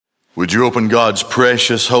Would you open God's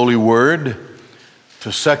precious holy word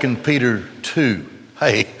to 2 Peter 2?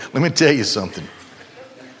 Hey, let me tell you something.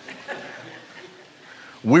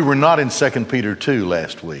 We were not in 2 Peter 2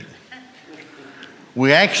 last week.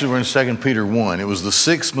 We actually were in 2 Peter 1. It was the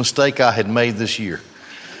sixth mistake I had made this year.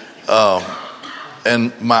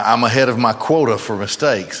 And I'm ahead of my quota for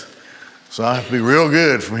mistakes. So I have to be real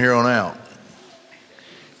good from here on out.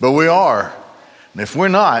 But we are. And if we're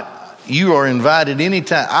not, you are invited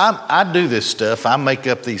anytime. I do this stuff. I make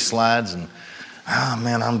up these slides and,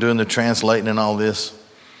 I'm doing the translating and all this.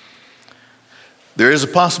 There is a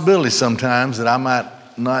possibility sometimes that I might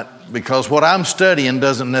not, because what I'm studying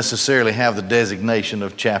doesn't necessarily have the designation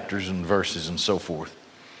of chapters and verses and so forth.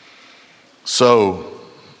 So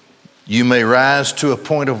you may rise to a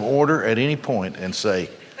point of order at any point and say,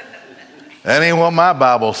 that ain't what my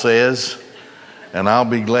Bible says, and I'll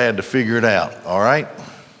be glad to figure it out, all right?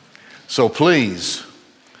 So please,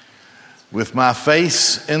 with my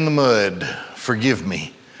face in the mud, forgive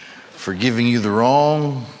me for giving you the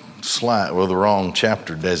wrong slide, the wrong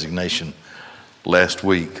chapter designation last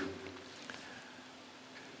week.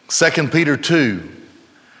 2 Peter 2,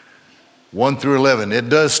 1 through 11. It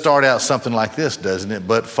does start out something like this, doesn't it?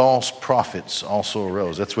 But false prophets also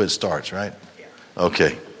arose. That's where it starts, right?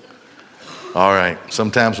 Okay. All right.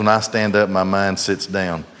 Sometimes when I stand up, my mind sits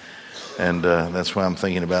down. And that's why I'm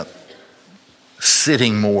thinking about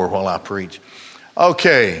sitting more while I preach.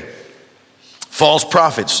 Okay. False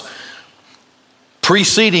prophets.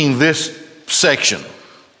 Preceding this section,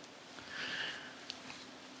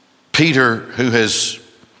 Peter, who has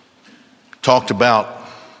talked about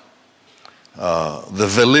the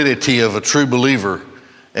validity of a true believer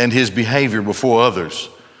and his behavior before others.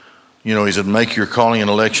 You know, he said, make your calling and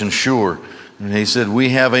election sure. And he said, we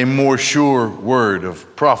have a more sure word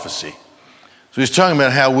of prophecy. So he's talking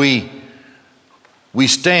about how we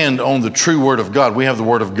stand on the true word of God. We have the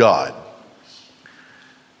word of God.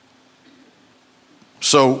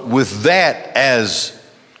 So with that as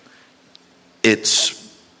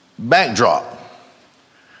its backdrop,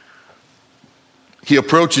 he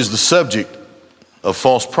approaches the subject of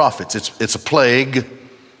false prophets. It's a plague.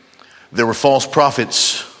 There were false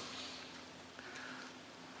prophets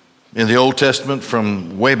in the Old Testament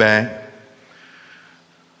from way back.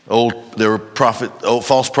 There were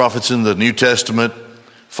false prophets in the New Testament,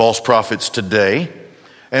 false prophets today.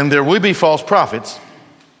 And there will be false prophets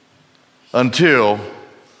until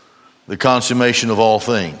the consummation of all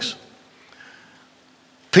things.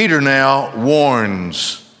 Peter now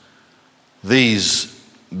warns these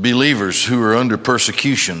believers who are under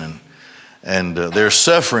persecution and they're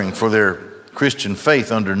suffering for their Christian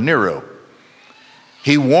faith under Nero.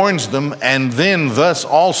 He warns them and then thus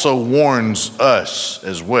also warns us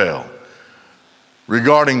as well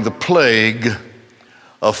regarding the plague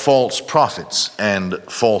of false prophets and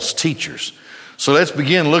false teachers. So let's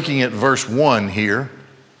begin looking at verse 1 here.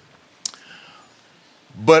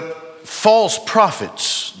 But false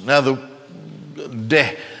prophets, now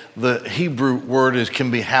the Hebrew word can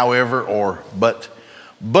be however or but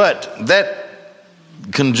that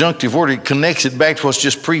conjunctive word, it connects it back to what's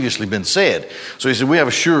just previously been said. So he said, we have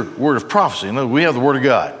a sure word of prophecy. In other words, we have the word of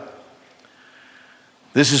God.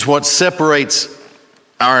 This is what separates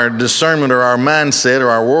our discernment or our mindset or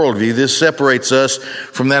our worldview. This separates us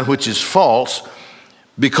from that which is false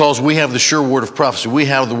because we have the sure word of prophecy. We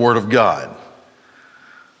have the word of God.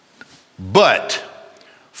 But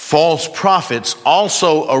false prophets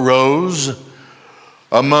also arose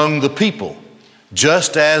among the people,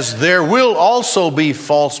 just as there will also be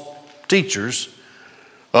false teachers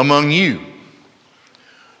among you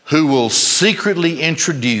who will secretly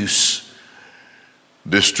introduce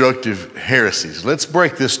destructive heresies. Let's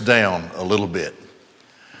break this down a little bit.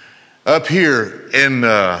 Up here in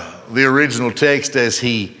the original text as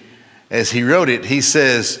he wrote it, he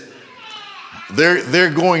says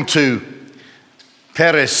they're going to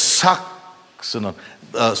peresaxon.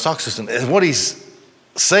 What he's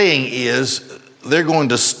saying is they're going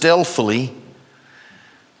to stealthily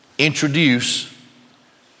introduce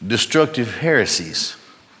destructive heresies.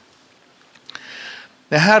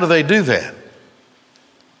 Now, how do they do that?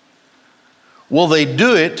 Well, they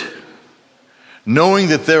do it knowing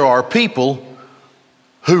that there are people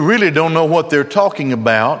who really don't know what they're talking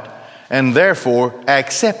about and therefore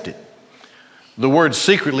accept it. The word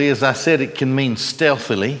secretly, as I said, it can mean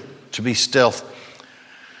stealthily, to be stealth.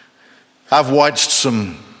 I've watched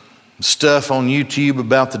some stuff on YouTube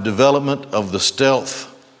about the development of the stealth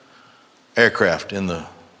aircraft in the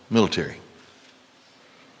military.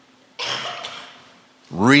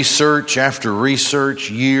 Research after research,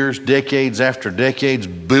 years, decades after decades,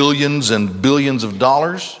 billions and billions of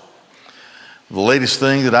dollars The latest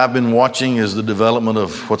thing that I've been watching is the development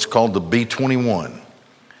of what's called the B-21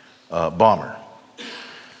 bomber.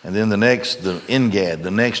 And then the NGAD,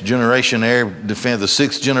 the next generation air defense, the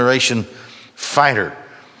sixth generation fighter.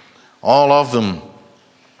 All of them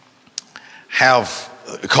have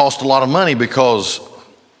cost a lot of money because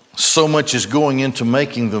so much is going into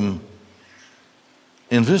making them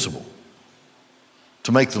invisible,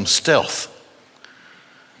 to make them stealth,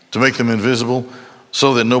 to make them invisible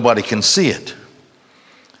so that nobody can see it.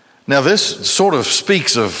 Now this sort of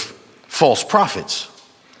speaks of false prophets.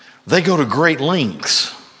 They go to great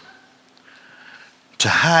lengths to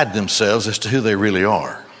hide themselves as to who they really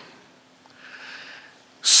are.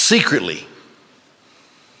 Secretly.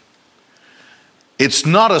 It's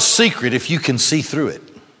not a secret if you can see through it.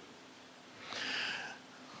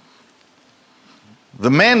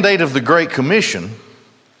 The mandate of the Great Commission,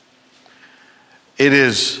 it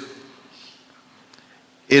is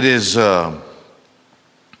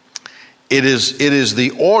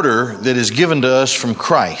the order that is given to us from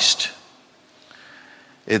Christ.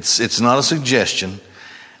 It's not a suggestion.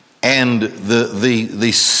 And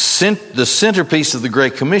the centerpiece of the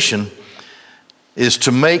Great Commission is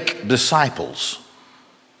to make disciples.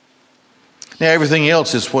 Now everything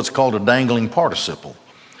else is what's called a dangling participle.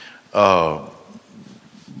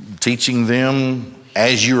 Teaching them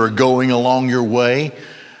as you are going along your way,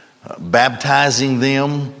 baptizing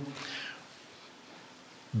them.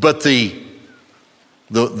 But the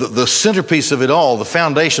centerpiece of it all, the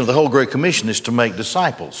foundation of the whole Great Commission, is to make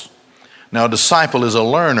disciples. Now, a disciple is a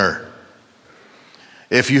learner.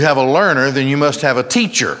 If you have a learner, then you must have a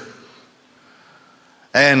teacher.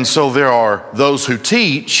 And so there are those who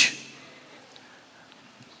teach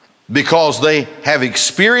because they have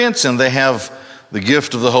experience and they have the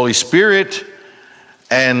gift of the Holy Spirit,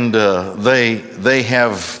 and they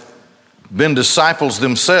have been disciples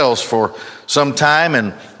themselves for some time,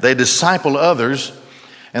 and they disciple others.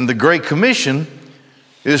 And the Great Commission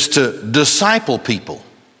is to disciple people.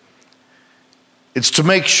 It's to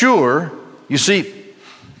make sure, you see,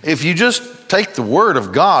 if you just take the Word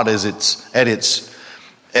of God as at its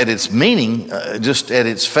meaning, just at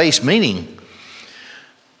its face meaning,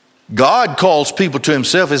 God calls people to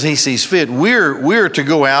Himself as He sees fit. We're to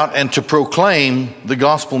go out and to proclaim the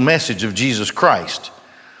gospel message of Jesus Christ.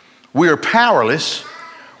 We are powerless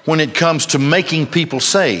when it comes to making people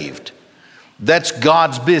saved. That's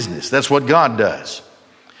God's business. That's what God does.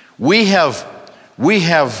 We have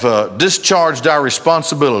discharged our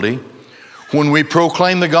responsibility when we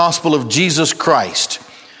proclaim the gospel of Jesus Christ.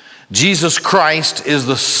 Jesus Christ is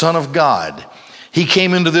the Son of God. He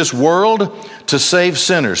came into this world to save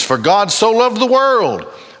sinners. For God so loved the world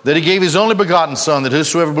that He gave His only begotten Son, that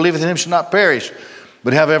whosoever believeth in Him should not perish,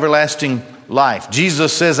 but have everlasting life.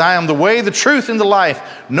 Jesus says, I am the way, the truth, and the life.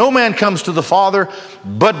 No man comes to the Father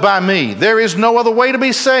but by me. There is no other way to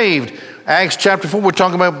be saved. Acts chapter 4, we're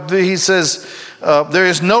talking about, He says, there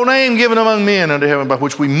is no name given among men under heaven by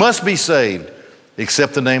which we must be saved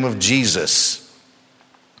except the name of Jesus.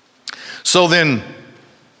 So then,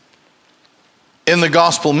 in the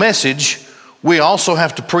gospel message, we also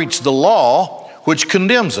have to preach the law, which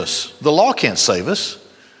condemns us. The law can't save us.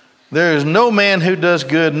 There is no man who does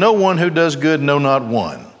good, no one who does good, no, not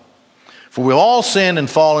one. For we've all sinned and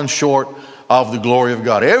fallen short of the glory of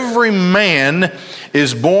God. Every man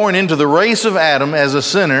is born into the race of Adam as a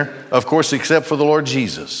sinner, of course, except for the Lord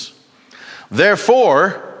Jesus.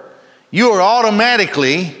 Therefore, you are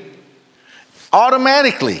automatically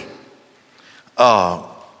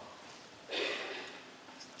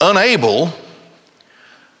unable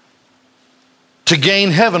to gain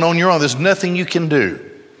heaven on your own. There's nothing you can do.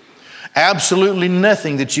 Absolutely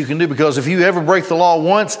nothing that you can do, because if you ever break the law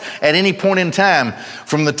once at any point in time,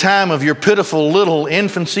 from the time of your pitiful little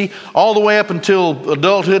infancy all the way up until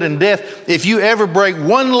adulthood and death, if you ever break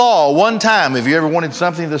one law one time, have you ever wanted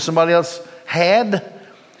something that somebody else had?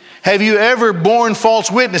 Have you ever borne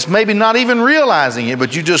false witness, maybe not even realizing it,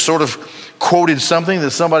 but you just sort of quoted something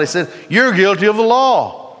that somebody said? You're guilty of the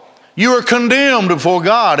law. You are condemned before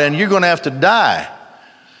God, and you're going to have to die.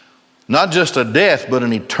 Not just a death, but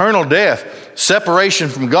an eternal death, separation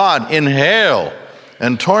from God in hell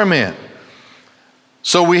and torment.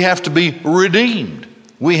 So we have to be redeemed.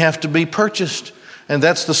 We have to be purchased, and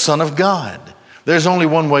that's the Son of God. There's only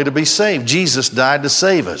one way to be saved. Jesus died to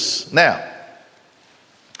save us. Now,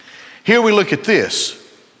 here we look at this.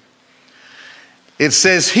 It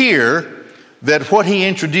says here that what He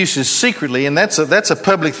introduces secretly, and that's a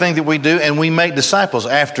public thing that we do, and we make disciples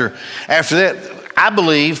after that. I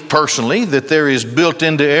believe personally that there is built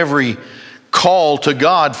into every call to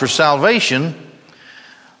God for salvation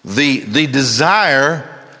the desire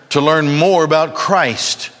to learn more about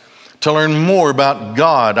Christ, to learn more about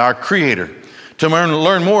God, our Creator, to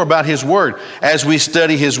learn more about His Word. As we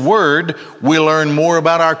study His Word, we learn more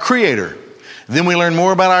about our Creator. Then we learn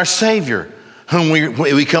more about our Savior, whom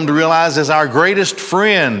we come to realize as our greatest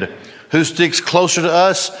friend, who sticks closer to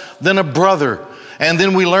us than a brother. And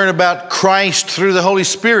then we learn about Christ through the Holy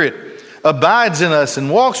Spirit, abides in us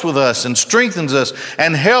and walks with us and strengthens us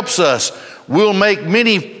and helps us. We'll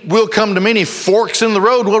come to many forks in the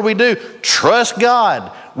road. What do? Trust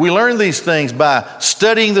God. We learn these things by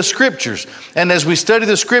studying the Scriptures. And as we study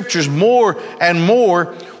the Scriptures more and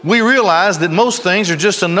more, we realize that most things are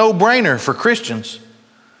just a no-brainer for Christians.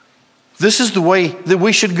 This is the way that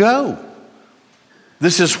we should go.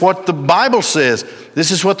 This is what the Bible says.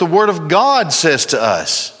 This is what the Word of God says to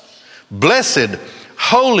us. Blessed,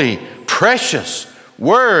 holy, precious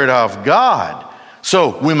Word of God.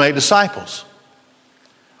 So we make disciples.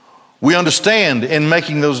 We understand in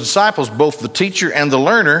making those disciples, both the teacher and the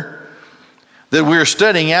learner, that we're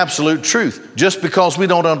studying absolute truth. Just because we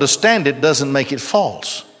don't understand it doesn't make it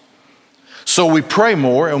false. So we pray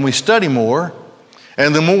more and we study more.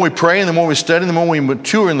 And the more we pray and the more we study, the more we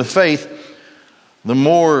mature in the faith, the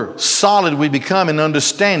more solid we become in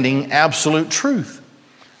understanding absolute truth.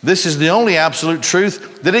 This is the only absolute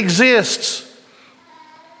truth that exists.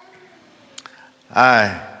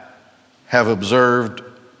 I have observed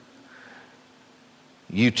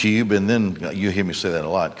YouTube, and then you hear me say that a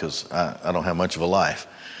lot because I don't have much of a life.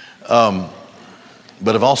 But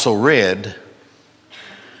I've also read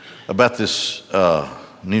about this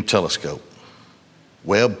new telescope,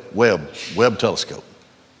 Webb telescope.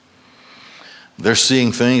 They're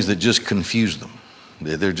seeing things that just confuse them.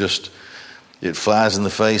 It flies in the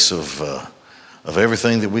face of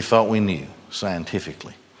everything that we thought we knew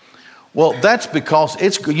scientifically. Well, that's because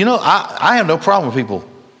I have no problem with people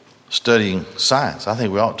studying science. I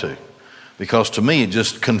think we ought to. Because to me, it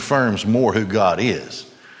just confirms more who God is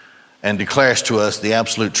and declares to us the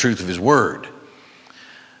absolute truth of His Word.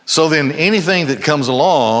 So then anything that comes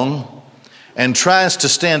along and tries to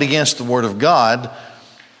stand against the Word of God,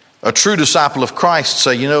 a true disciple of Christ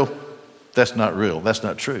say, that's not real. That's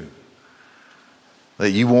not true.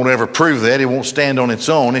 That you won't ever prove that. It won't stand on its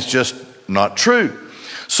own. It's just not true.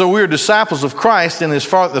 So we're disciples of Christ, and the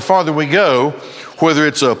farther we go, whether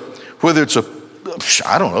it's a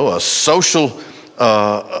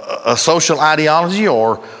social ideology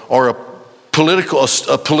or a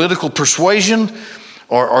political persuasion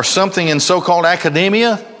or something in so-called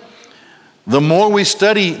academia, the more we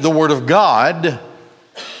study the Word of God,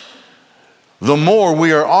 the more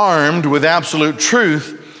we are armed with absolute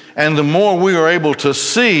truth, and the more we are able to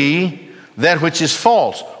see that which is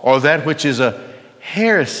false or that which is a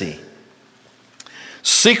heresy.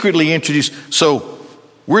 Secretly introduced. So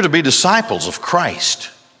we're to be disciples of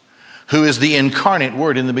Christ, who is the incarnate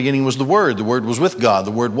Word. In the beginning was the Word. The Word was with God.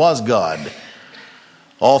 The Word was God.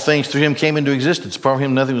 All things through Him came into existence. Apart from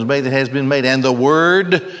Him, nothing was made that has been made. And the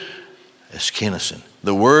Word, Eskenison,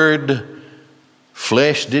 the Word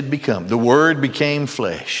flesh did become. The Word became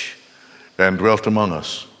flesh and dwelt among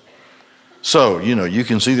us. So, you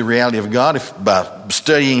can see the reality of God by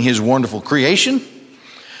studying His wonderful creation.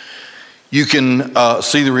 You can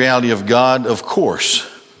see the reality of God, of course,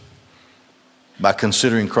 by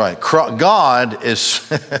considering Christ. God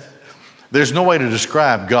is, there's no way to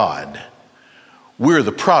describe God. We're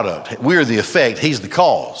the product. We're the effect. He's the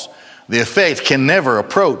cause. The effect can never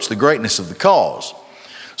approach the greatness of the cause.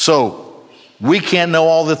 So we can't know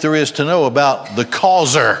all that there is to know about the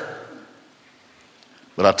causer.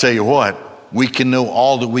 But I'll tell you what, we can know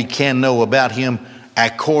all that we can know about Him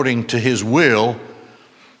according to His will,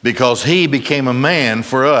 because He became a man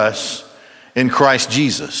for us in Christ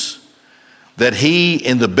Jesus, that He,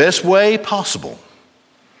 in the best way possible,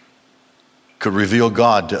 could reveal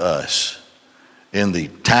God to us in the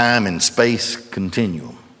time and space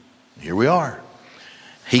continuum. Here we are.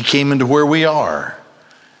 He came into where we are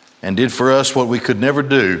and did for us what we could never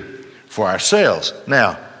do for ourselves.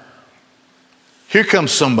 Now, here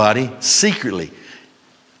comes somebody secretly.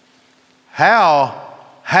 How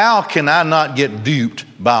can I not get duped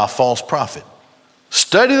by a false prophet?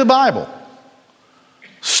 Study the Bible.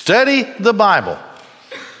 Study the Bible.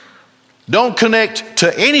 Don't connect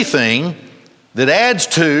to anything that adds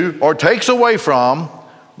to or takes away from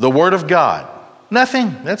the Word of God.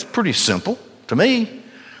 Nothing. That's pretty simple to me.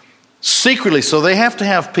 Secretly, so they have to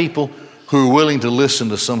have people who are willing to listen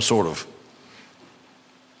to some sort of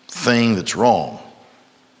thing that's wrong.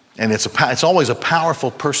 And it's always a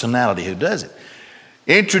powerful personality who does it.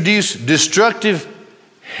 Introduce destructive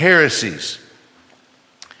heresies.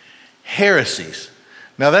 Heresies.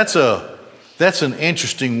 Now that's That's an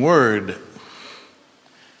interesting word.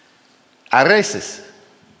 Airesis.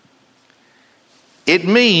 It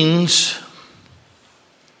means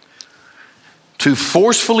to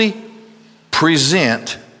forcefully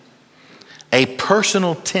present a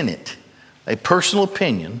personal tenet, a personal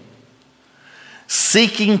opinion,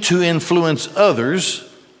 seeking to influence others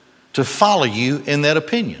to follow you in that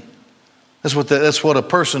opinion. That's what a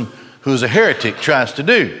person who's a heretic tries to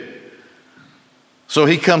do. So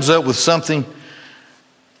he comes up with something,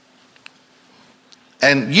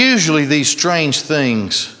 and usually these strange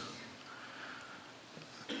things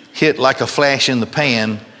hit like a flash in the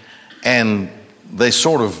pan, and they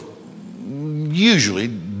sort of usually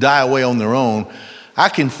die away on their own. I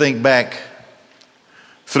can think back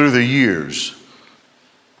through the years.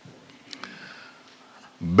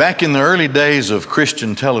 Back in the early days of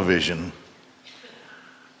Christian television,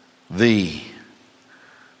 the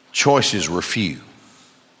choices were few.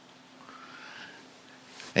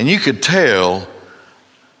 And you could tell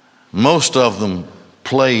most of them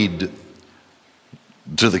played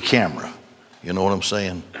to the camera. You know what I'm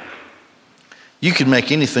saying? You can make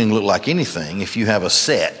anything look like anything if you have a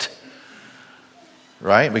set,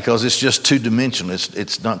 right? Because it's just two-dimensional.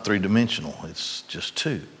 It's not three-dimensional. It's just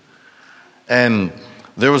two. And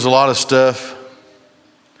there was a lot of stuff.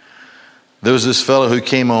 There was this fellow who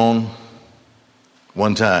came on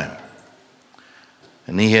one time,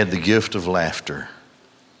 and he had the gift of laughter.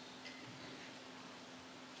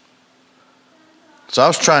 So I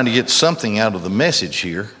was trying to get something out of the message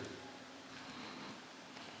here.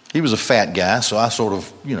 He was a fat guy, so I sort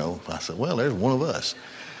of, I said, well, there's one of us.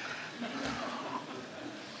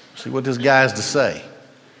 See what this guy has to say.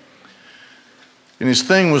 And his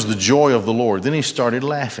thing was the joy of the Lord. Then he started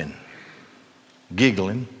laughing,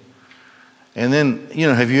 giggling. And then,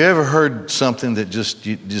 have you ever heard something that just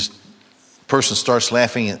person starts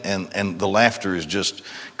laughing and the laughter is just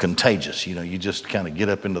contagious? You just kind of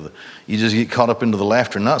you just get caught up into the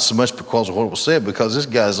laughter, not so much because of what was said, because this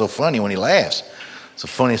guy is so funny when he laughs. It's the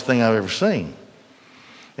funniest thing I've ever seen.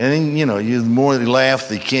 And then, the more he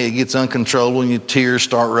laughs, it gets uncontrollable and your tears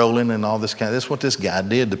start rolling and all this that's what this guy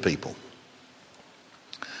did to people.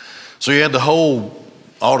 So you had the whole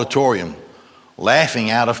auditorium laughing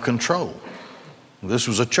out of control. This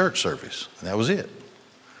was a church service. That was it.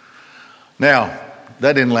 Now,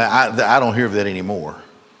 that didn't I don't hear of that anymore.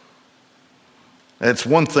 It's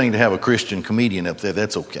one thing to have a Christian comedian up there.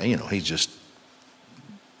 That's okay. He's just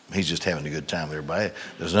having a good time with everybody.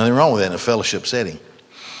 There's nothing wrong with that in a fellowship setting.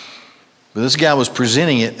 But this guy was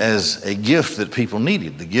presenting it as a gift that people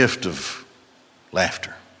needed, the gift of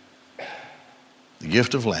laughter. The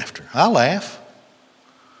gift of laughter. I laugh.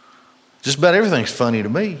 Just about everything's funny to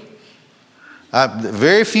me.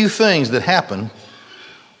 Very few things that happen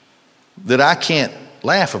that I can't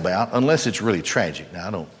laugh about unless it's really tragic.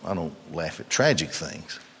 Now, I don't laugh at tragic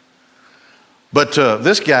things. But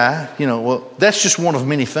this guy, that's just one of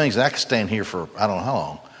many things that I could stand here for I don't know how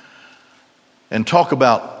long and talk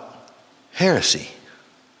about heresy.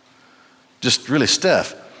 Just really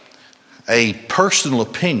stuff. A personal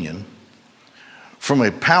opinion from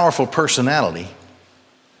a powerful personality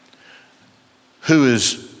who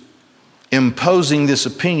is imposing this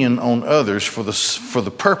opinion on others for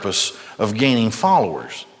the purpose of gaining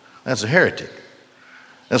followers. That's a heretic.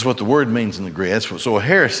 That's what the word means in the Greek. So a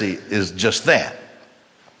heresy is just that.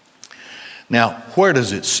 Now, where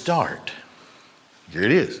does it start? Here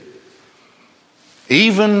it is.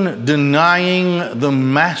 Even denying the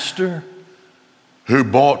master who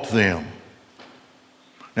bought them.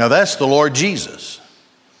 Now that's the Lord Jesus.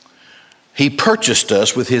 He purchased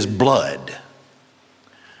us with his blood.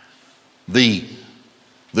 The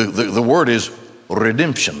word is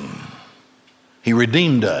redemption. He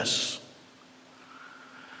redeemed us.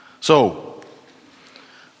 So,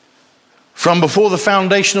 from before the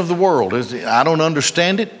foundation of the world, I don't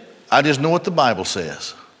understand it. I just know what the Bible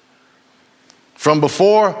says. From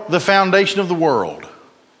before the foundation of the world,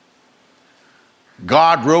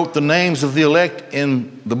 God wrote the names of the elect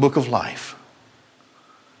in the book of life.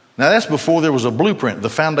 Now that's before there was a blueprint, the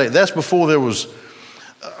foundation. That's before there was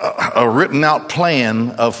a written out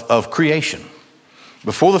plan of creation.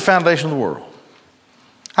 Before the foundation of the world.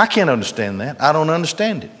 I can't understand that. I don't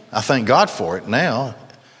understand it. I thank God for it now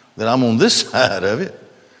that I'm on this side of it.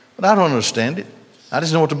 But I don't understand it. I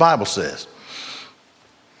just know what the Bible says.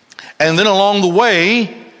 And then along the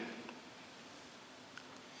way,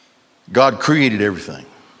 God created everything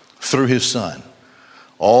through his Son.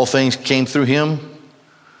 All things came through him,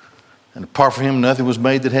 and apart from him, nothing was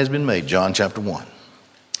made that has been made. John chapter 1.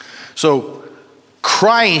 So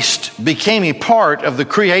Christ became a part of the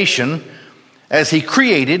creation as he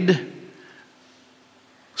created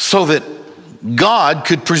so that God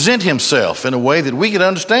could present himself in a way that we could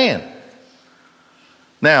understand.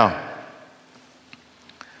 Now,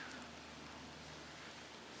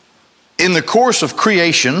 in the course of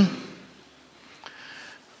creation,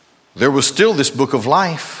 there was still this book of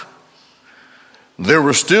life. There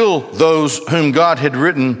were still those whom God had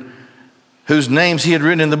written, whose names he had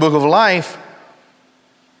written in the book of life.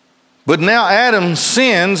 But now Adam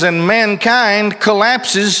sins and mankind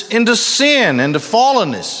collapses into sin, into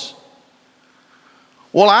fallenness.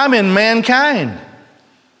 Well, I'm in mankind.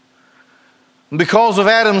 Because of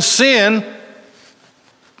Adam's sin,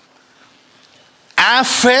 I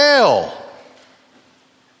fell.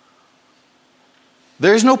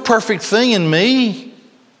 There's no perfect thing in me.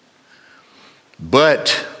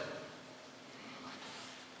 But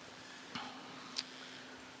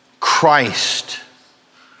Christ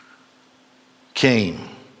came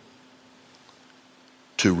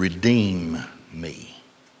to redeem me.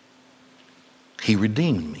 He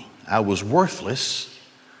redeemed me. I was worthless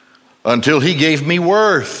until he gave me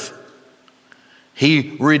worth.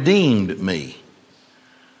 He redeemed me.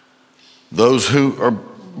 Those who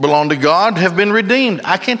belong to God have been redeemed.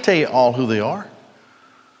 I can't tell you all who they are.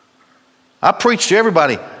 I preach to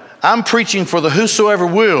everybody. I'm preaching for the whosoever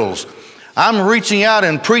wills. I'm reaching out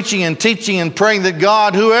and preaching and teaching and praying that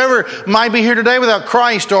God, whoever might be here today without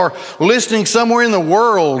Christ or listening somewhere in the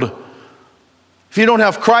world, if you don't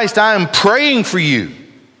have Christ, I am praying for you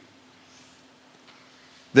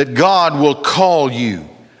that God will call you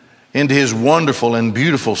into his wonderful and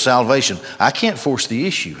beautiful salvation. I can't force the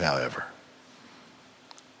issue, however.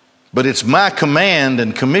 But it's my command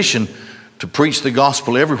and commission to preach the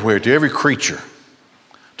gospel everywhere, to every creature,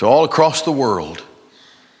 to all across the world.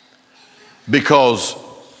 Because,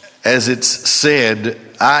 as it's said,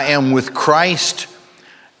 I am with Christ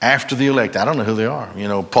after the elect. I don't know who they are. You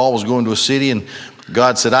know, Paul was going to a city and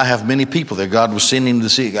God said, I have many people there. God was sending him to the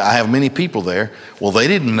city. I have many people there. Well, they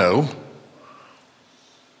didn't know.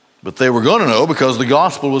 But they were going to know because the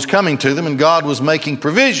gospel was coming to them and God was making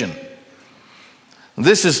provision.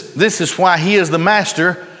 This is why he is the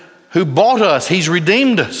master who bought us. He's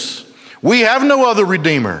redeemed us. We have no other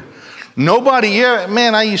redeemer. Nobody,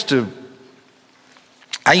 man, I used to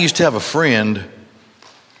have a friend.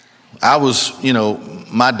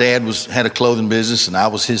 My dad had a clothing business and I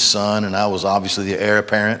was his son and I was obviously the heir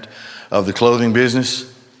apparent of the clothing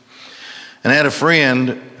business. And I had a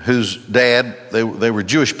friend whose dad, they were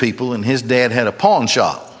Jewish people, and his dad had a pawn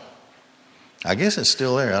shop. I guess it's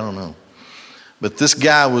still there, I don't know. But this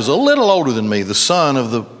guy was a little older than me, the son of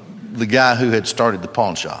the guy who had started the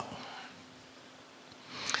pawn shop.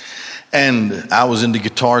 And I was into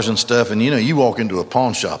guitars and stuff, and you walk into a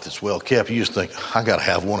pawn shop that's well kept, you just think, I got to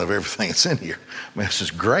have one of everything that's in here. I mean, this is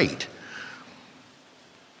great.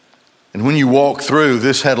 And when you walk through,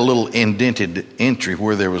 this had a little indented entry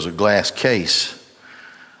where there was a glass case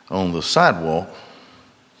on the sidewalk.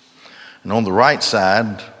 And on the right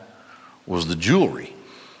side was the jewelry.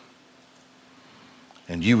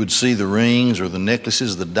 And you would see the rings or the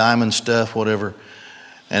necklaces, the diamond stuff, whatever,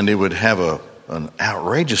 and it would have an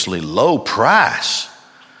outrageously low price,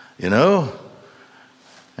 and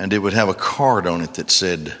it would have a card on it that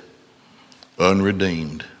said,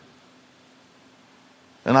 unredeemed.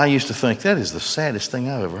 And I used to think, that is the saddest thing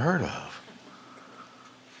I've ever heard of.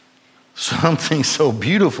 Something so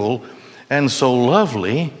beautiful and so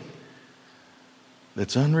lovely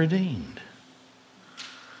that's unredeemed.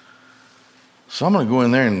 So I'm going to go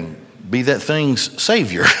in there and be that thing's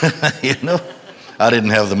savior, I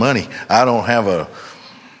didn't have the money. I don't have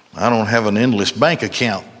an endless bank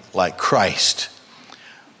account like Christ.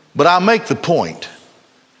 But I'll make the point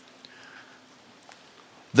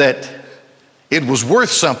that it was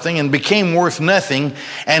worth something and became worth nothing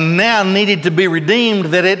and now needed to be redeemed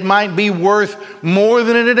that it might be worth more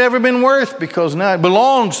than it had ever been worth because now it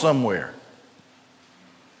belongs somewhere.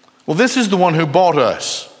 Well, this is the one who bought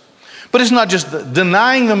us. But it's not just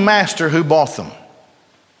denying the master who bought them.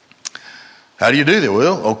 How do you do that?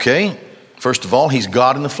 Well, okay. First of all, he's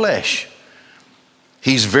God in the flesh.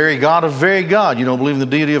 He's very God of very God. You don't believe in the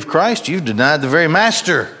deity of Christ? You've denied the very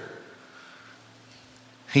master.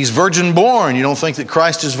 He's virgin born. You don't think that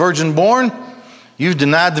Christ is virgin born? You've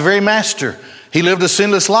denied the very master. He lived a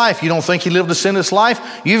sinless life. You don't think he lived a sinless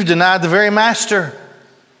life? You've denied the very master.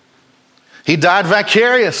 He died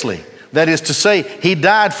vicariously. That is to say, he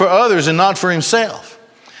died for others and not for himself.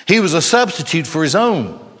 He was a substitute for his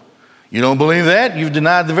own. You don't believe that? You've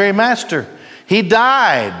denied the very master. He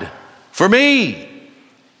died for me.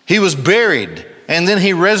 He was buried and then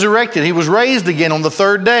he resurrected. He was raised again on the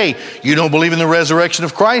third day. You don't believe in the resurrection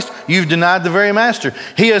of Christ? You've denied the very master.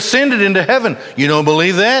 He ascended into heaven. You don't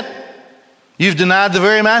believe that? You've denied the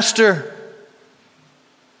very master.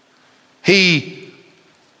 He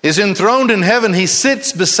is enthroned in heaven. He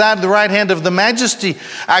sits beside the right hand of the majesty.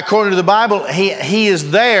 According to the Bible, he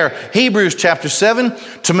is there, Hebrews chapter 7,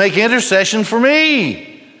 to make intercession for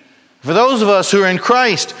me. For those of us who are in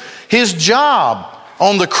Christ, his job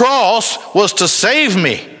on the cross was to save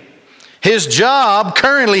me. His job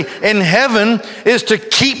currently in heaven is to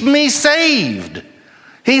keep me saved.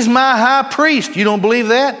 He's my high priest. You don't believe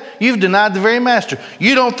that? You've denied the very master.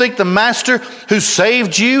 You don't think the master who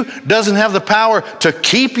saved you doesn't have the power to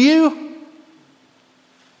keep you?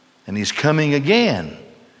 And he's coming again.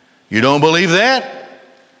 You don't believe that?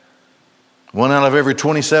 One out of every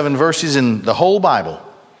 27 verses in the whole Bible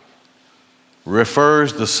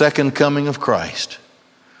refers the second coming of Christ.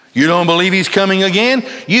 You don't believe he's coming again?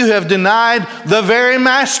 You have denied the very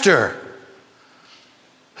master,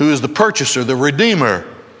 who is the purchaser, the redeemer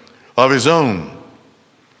of his own.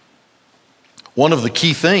 One of the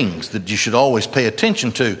key things that you should always pay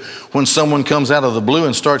attention to when someone comes out of the blue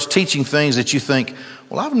and starts teaching things that you think,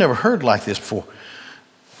 well, I've never heard like this before.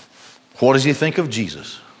 What does he think of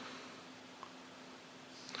Jesus?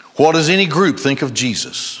 What does any group think of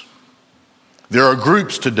Jesus? There are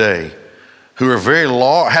groups today who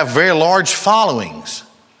are have very large followings.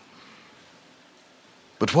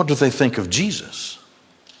 But what do they think of Jesus?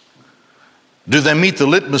 Do they meet the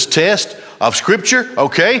litmus test of Scripture?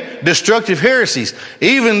 Okay, destructive heresies,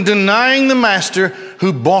 even denying the master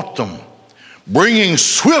who bought them, bringing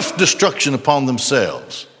swift destruction upon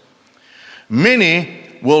themselves. Many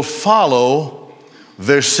will follow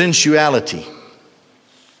their sensuality.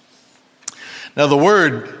 Now the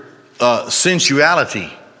word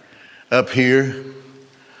sensuality up here,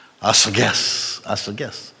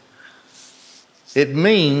 asagas, it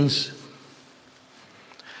means,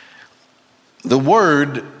 the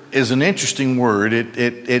word is an interesting word.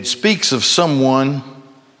 It speaks of someone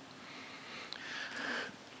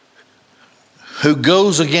who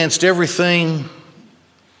goes against everything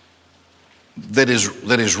that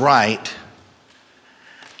is right,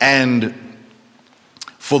 and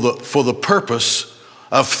for the purpose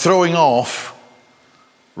of throwing off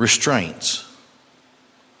restraints.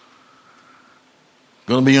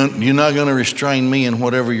 You're not going to restrain me in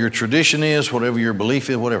whatever your tradition is, whatever your belief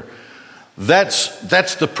is, whatever.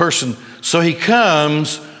 That's the person. So he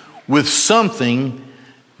comes with something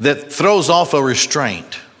that throws off a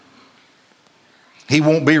restraint. He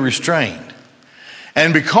won't be restrained.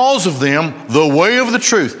 And because of them, the way of the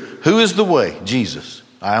truth. Who is the way? Jesus.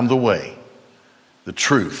 I am the way, the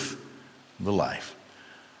truth, the life.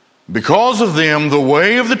 Because of them, the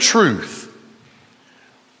way of the truth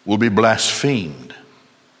will be blasphemed.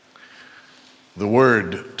 The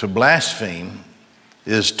word to blaspheme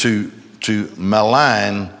is to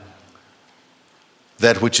malign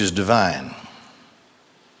that which is divine.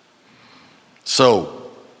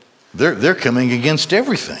 So they're coming against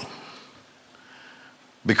everything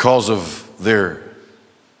because of their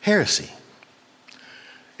heresy.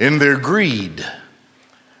 In their greed,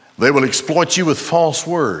 they will exploit you with false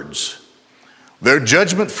words. Their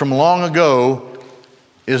judgment from long ago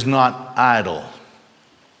is not idle.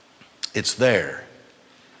 It's there.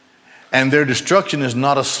 And their destruction is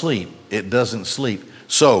not asleep. It doesn't sleep.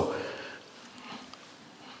 So,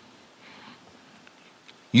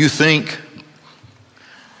 you think,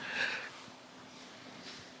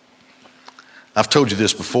 I've told you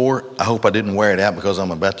this before. I hope I didn't wear it out because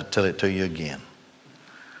I'm about to tell it to you again.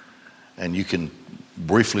 And you can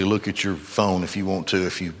briefly look at your phone if you want to,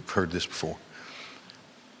 if you've heard this before.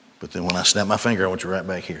 But then when I snap my finger, I want you right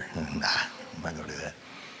back here. Nah, I'm not going to do that.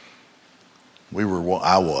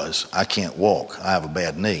 I can't walk. I have a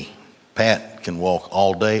bad knee. Pat can walk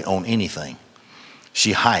all day on anything.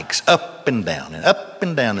 She hikes up and down in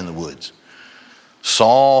the woods.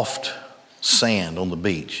 Soft sand on the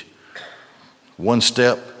beach. One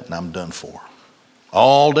step and I'm done for.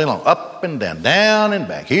 All day long, up and down and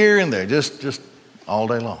back, here and there, just all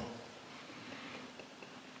day long.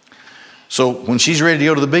 So when she's ready to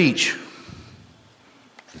go to the beach,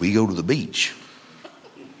 we go to the beach.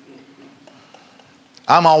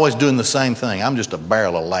 I'm always doing the same thing. I'm just a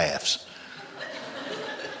barrel of laughs.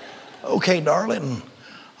 Okay, darling,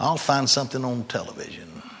 I'll find something on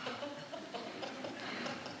television.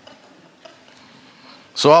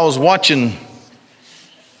 So I was watching,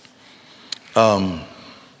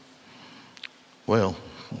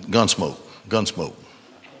 Gunsmoke.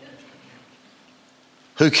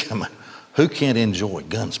 Who can't enjoy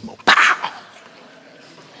Gunsmoke? Pow!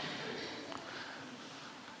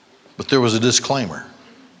 But there was a disclaimer.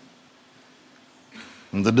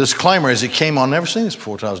 And the disclaimer as it came on, never seen this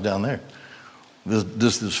before until I was down there.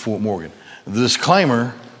 This is Fort Morgan. The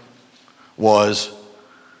disclaimer was,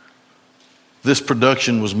 this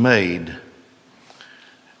production was made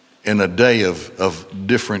in a day of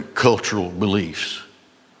different cultural beliefs.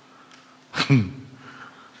 You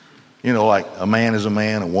know, like a man is a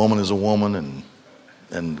man, a woman is a woman,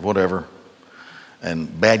 and whatever.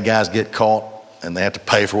 And bad guys get caught, and they have to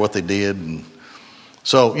pay for what they did. And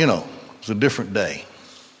so, you know, it's a different day.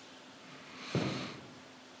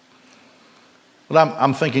 But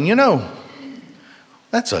I'm thinking, you know,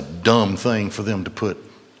 that's a dumb thing for them to put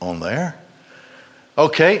on there.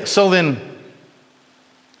 Okay, so then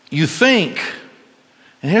you think,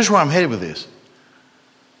 and here's where I'm headed with this.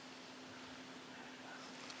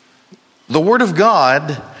 The Word of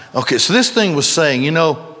God, okay, so this thing was saying, you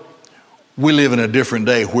know, we live in a different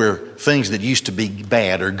day where things that used to be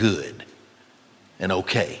bad are good and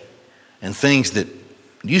okay. And things that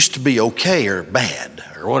used to be okay are bad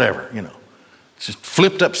or whatever, you know. It's just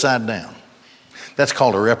flipped upside down. That's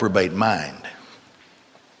called a reprobate mind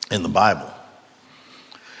in the Bible.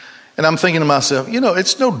 And I'm thinking to myself, you know,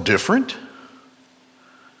 it's no different.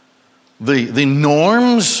 The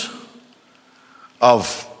norms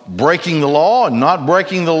of breaking the law and not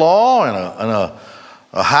breaking the law, and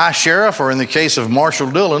a high sheriff, or in the case of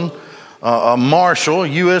Marshall Dillon, a marshal, a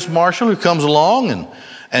U.S. marshal who comes along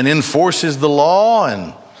and enforces the law,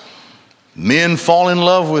 and men fall in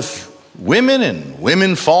love with women and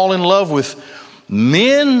women fall in love with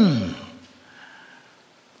men.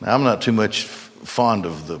 Now, I'm not too much fond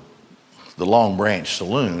of the Long Branch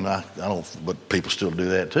Saloon. I don't, but people still do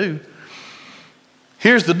that too.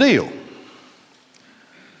 Here's the deal.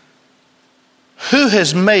 Who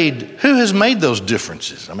has made those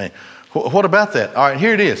differences? I mean, what about that? All right,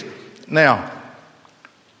 here it is. Now,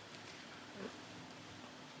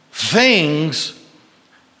 things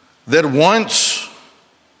that once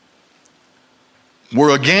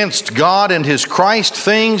were against God and His Christ,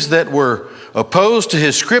 things that were opposed to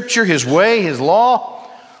His Scripture, His way, His law,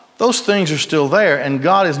 those things are still there, and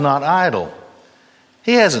God is not idle.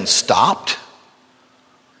 He hasn't stopped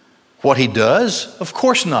what He does. Of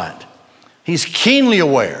course not. He's keenly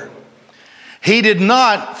aware. He did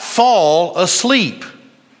not fall asleep.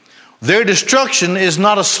 Their destruction is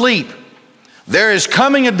not asleep. There is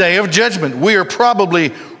coming a day of judgment. We are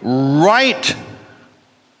probably right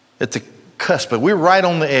at the cusp, but we're right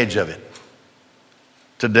on the edge of it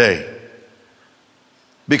today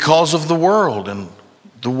because of the world and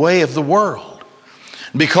the way of the world.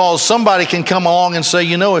 Because somebody can come along and say,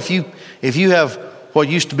 you know, if you have what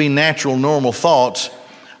used to be natural, normal thoughts,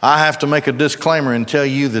 I have to make a disclaimer and tell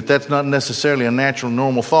you that that's not necessarily a natural,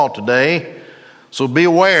 normal thought today. So be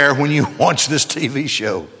aware when you watch this TV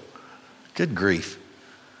show. Good grief.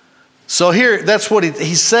 So here, that's what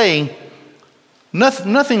he's saying.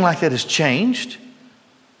 Nothing like that has changed.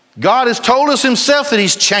 God has told us Himself that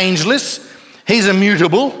He's changeless. He's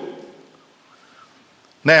immutable.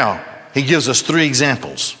 Now, He gives us 3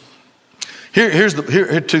 examples. Here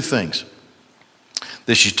are 2 things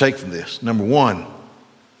that you take from this. Number 1,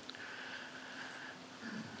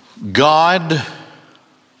 God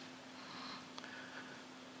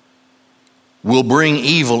will bring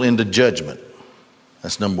evil into judgment.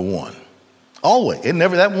 That's number 1. Always.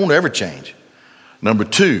 That won't ever change. Number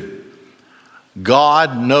 2,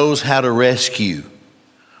 God knows how to rescue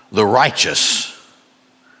the righteous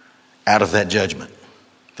out of that judgment.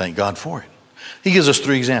 Thank God for it. He gives us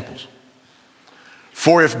 3 examples.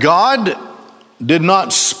 For if God did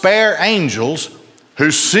not spare angels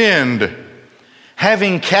who sinned,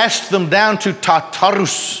 having cast them down to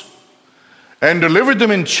Tartarus and delivered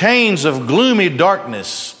them in chains of gloomy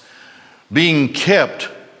darkness, being kept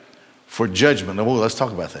for judgment. Now, let's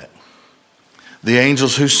talk about that. The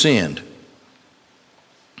angels who sinned,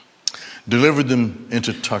 delivered them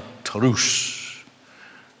into Tartarus.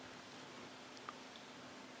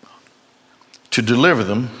 To deliver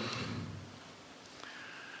them,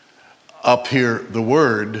 up here the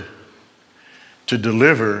word to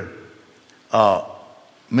deliver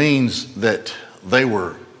means that they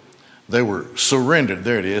were surrendered.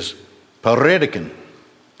 There it is, paredikan.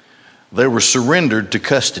 They were surrendered to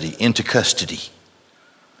custody, into custody.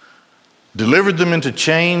 Delivered them into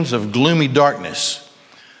chains of gloomy darkness.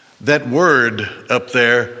 That word up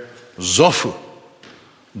there, zophu,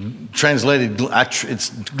 translated, it's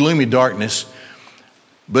gloomy darkness,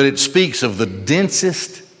 but it speaks of the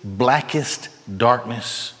densest, blackest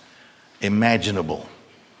darkness imaginable.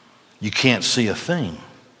 You can't see a thing.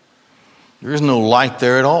 There is no light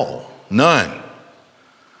there at all. None.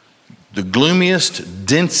 the gloomiest,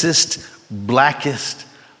 densest, blackest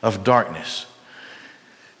of darkness.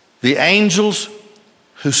 The angels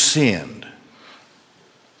who sinned.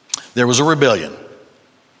 There was a rebellion.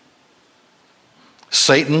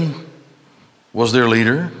 Satan was their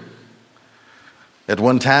leader. At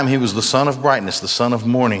one time, he was the son of brightness, the son of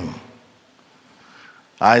morning.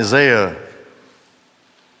 Isaiah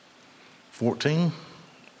 14,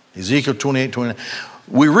 Ezekiel 28, 29.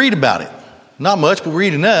 We read about it. Not much, but we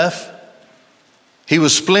read enough. He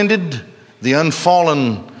was splendid, the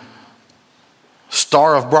unfallen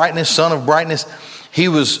star of brightness, son of brightness. He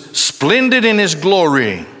was splendid in his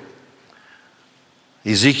glory.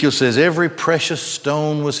 Ezekiel says every precious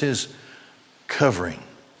stone was his covering,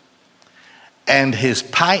 and his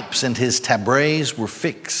pipes and his tabrets were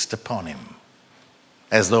fixed upon him,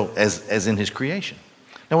 as in his creation.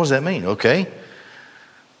 Now, what does that mean? Okay.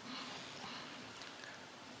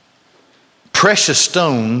 Precious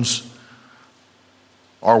stones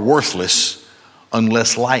are worthless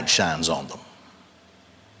unless light shines on them.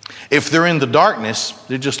 If they're in the darkness,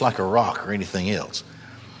 they're just like a rock or anything else.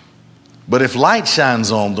 But if light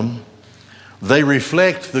shines on them, they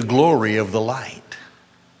reflect the glory of the light.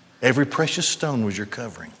 Every precious stone was your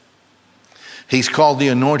covering. He's called the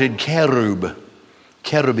anointed cherubim.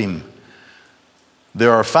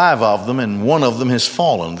 There are 5 of them, and 1 of them has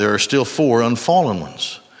fallen. There are still 4 unfallen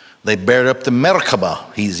ones. They bear up the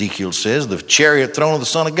Merkabah, Ezekiel says, the chariot throne of the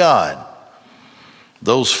Son of God.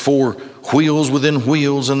 Those 4 wheels within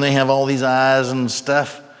wheels, and they have all these eyes and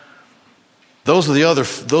stuff. Those are the other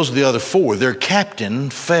 4. Their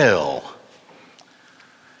captain fell.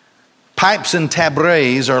 Pipes and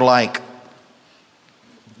tabrets are like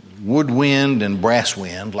woodwind and brass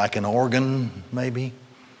wind, like an organ maybe.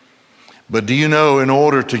 But do you know, in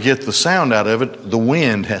order to get the sound out of it, the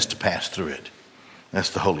wind has to pass through it.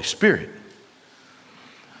 That's the Holy Spirit.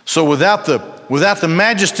 So without the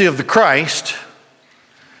majesty of the Christ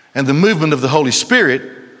and the movement of the Holy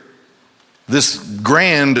Spirit, this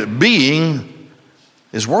grand being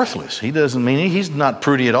is worthless. He doesn't mean he's not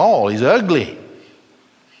pretty at all. He's ugly.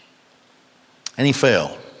 And he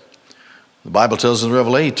fell. The Bible tells us in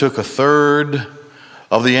Revelation he took 1/3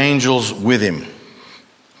 of the angels with him.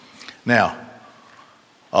 Now,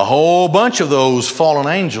 a whole bunch of those fallen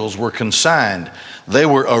angels were consigned. They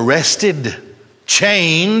were arrested,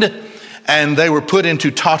 chained, and they were put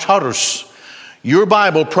into Tartarus. Your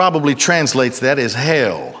Bible probably translates that as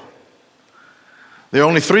hell. There are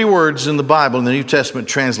only 3 words in the Bible in the New Testament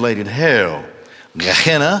translated hell.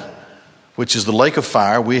 Gehenna, which is the lake of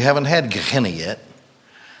fire. We haven't had Gehenna yet.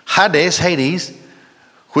 Hades,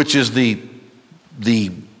 which is the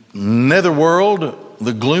netherworld,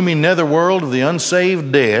 the gloomy netherworld of the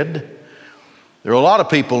unsaved dead. There are a lot of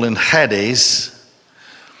people in Hades.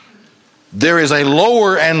 There is a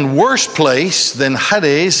lower and worse place than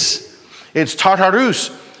Hades. It's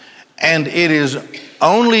Tartarus. And it is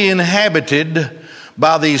only inhabited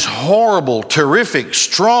by these horrible, terrific,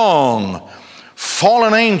 strong,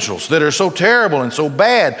 fallen angels that are so terrible and so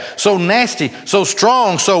bad, so nasty, so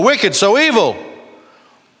strong, so wicked, so evil,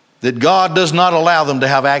 that God does not allow them to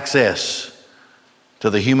have access to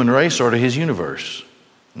the human race or to his universe.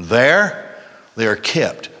 There, they are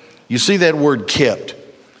kept. You see that word kept.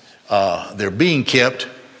 They're being kept.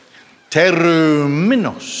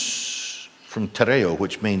 Teruminos, from tereo,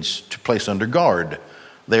 which means to place under guard.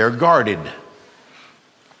 They are guarded.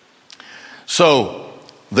 So,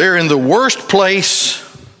 they're in the worst place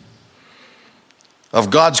of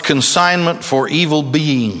God's consignment for evil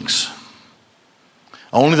beings.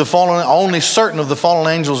 Only certain of the fallen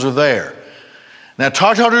angels are there. Now,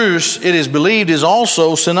 Tartarus, it is believed, is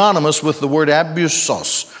also synonymous with the word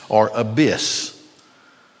abyssos, or abyss.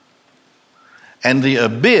 And the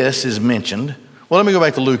abyss is mentioned. Well, let me go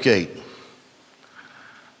back to Luke 8.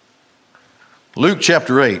 Luke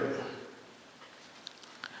chapter 8.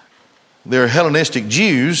 They're Hellenistic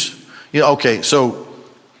Jews. Okay, so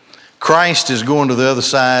Christ is going to the other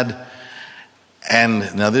side.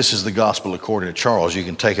 And now this is the gospel according to Charles. You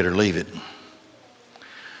can take it or leave it.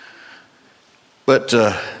 But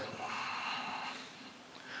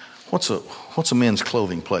what's a men's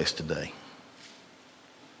clothing place today?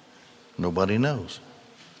 Nobody knows.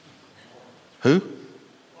 Who?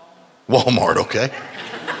 Walmart, okay.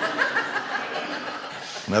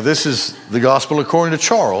 Now this is the gospel according to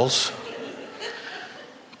Charles.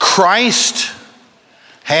 Christ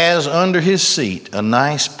has under his seat a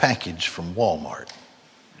nice package from Walmart.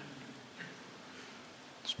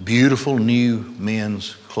 It's beautiful new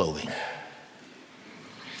men's clothing.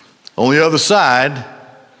 On the other side,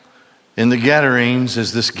 in the Gadarenes,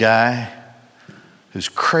 is this guy who's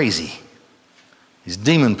crazy, He's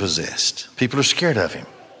demon possessed. People are scared of him.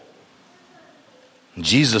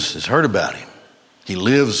 Jesus has heard about him. He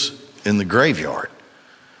lives in the graveyard.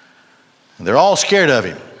 And they're all scared of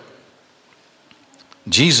him.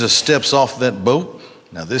 Jesus steps off that boat.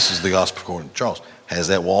 Now this is the gospel according to Charles. Has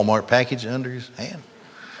that Walmart package under his hand.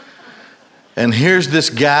 And here's this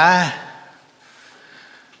guy.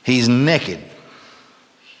 He's naked.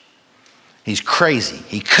 He's crazy.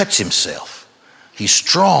 He cuts himself. He's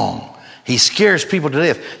strong. He scares people to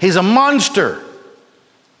death. He's a monster.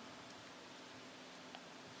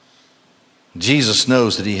 Jesus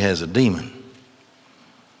knows that he has a demon.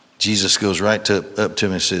 Jesus goes right up to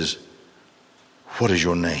him and says, "What is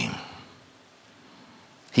your name?"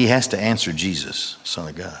 He has to answer Jesus, Son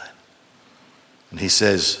of God. And he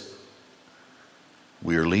says,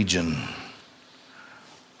 "We are legion,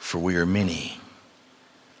 for we are many."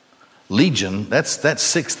 Legion, that's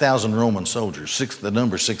 6,000 Roman soldiers. The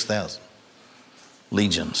number 6,000.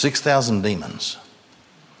 Legion, 6,000 demons.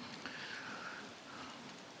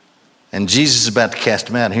 And Jesus is about to cast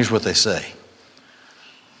them out. And here's what they say.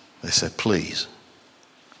 They said, "Please,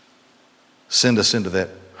 send us into that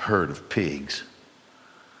herd of pigs.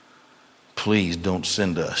 Please don't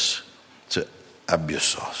send us to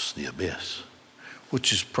Abyssos, the abyss,"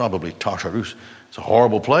 which is probably Tartarus. It's a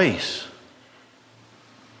horrible place.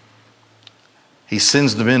 He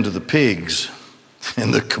sends them into the pigs,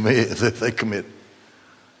 and they commit.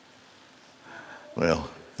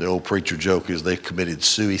 Well, the old preacher joke is they committed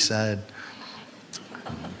suicide.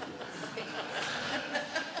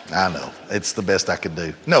 I know, it's the best I could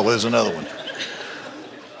do. No, there's another one.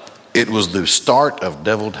 It was the start of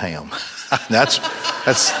deviled ham. That's.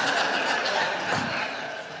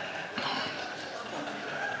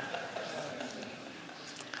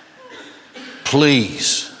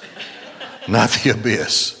 Please, not the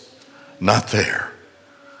abyss, not there.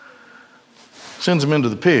 Sends them into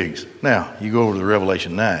the pigs. Now, you go over to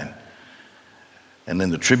Revelation 9. And in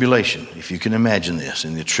the tribulation, if you can imagine this,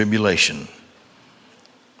 in the tribulation,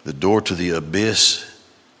 the door to the abyss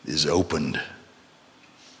is opened.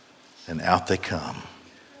 And out they come.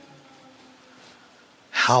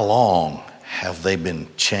 How long have they been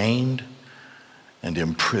chained and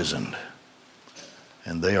imprisoned?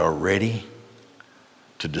 And they are ready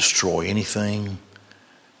to destroy anything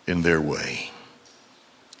in their way.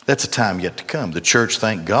 That's a time yet to come. The church,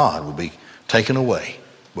 thank God, will be taken away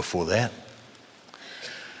before that.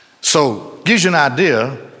 So, gives you an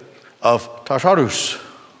idea of Tartarus.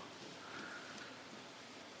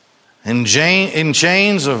 In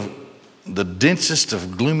chains of the densest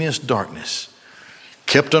of gloomiest darkness,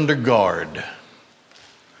 kept under guard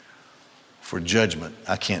for judgment.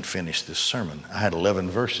 I can't finish this sermon. I had 11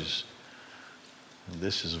 verses. And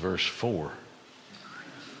this is verse 4.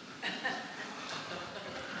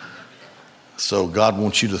 So God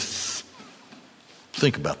wants you to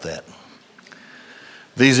think about that.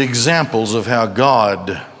 These examples of how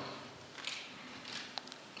God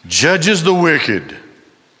judges the wicked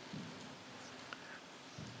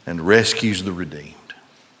and rescues the redeemed.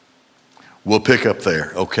 We'll pick up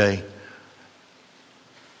there, okay?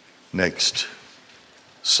 Next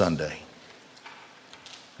Sunday,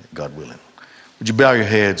 God willing. Would you bow your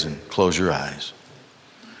heads and close your eyes?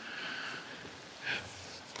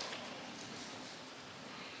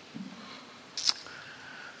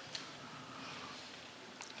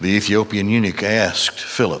 The Ethiopian eunuch asked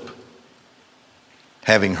Philip,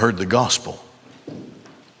 having heard the gospel,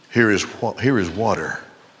 here is water.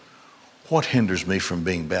 What hinders me from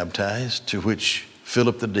being baptized? To which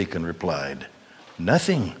Philip the deacon replied,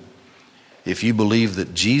 nothing. If you believe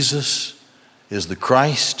that Jesus is the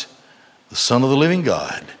Christ, the Son of the living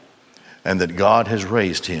God, and that God has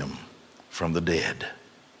raised him from the dead.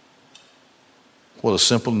 What a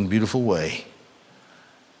simple and beautiful way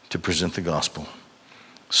to present the gospel.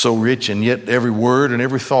 So rich, and yet every word and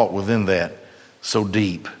every thought within that so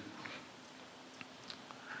deep.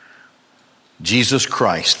 Jesus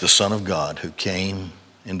Christ, the Son of God, who came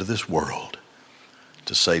into this world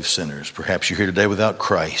to save sinners. Perhaps you're here today without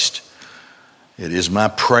Christ. It is my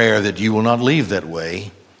prayer that you will not leave that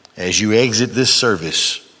way as you exit this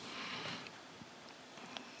service.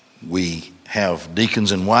 We have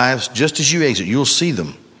deacons and wives. Just as you exit, you'll see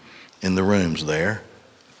them in the rooms there.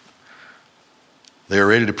 They are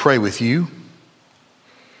ready to pray with you.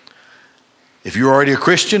 If you're already a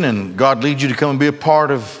Christian and God leads you to come and be a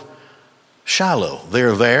part of Shiloh,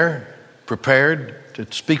 they're there, prepared to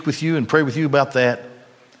speak with you and pray with you about that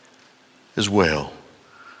as well.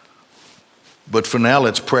 But for now,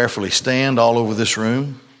 let's prayerfully stand all over this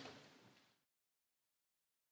room.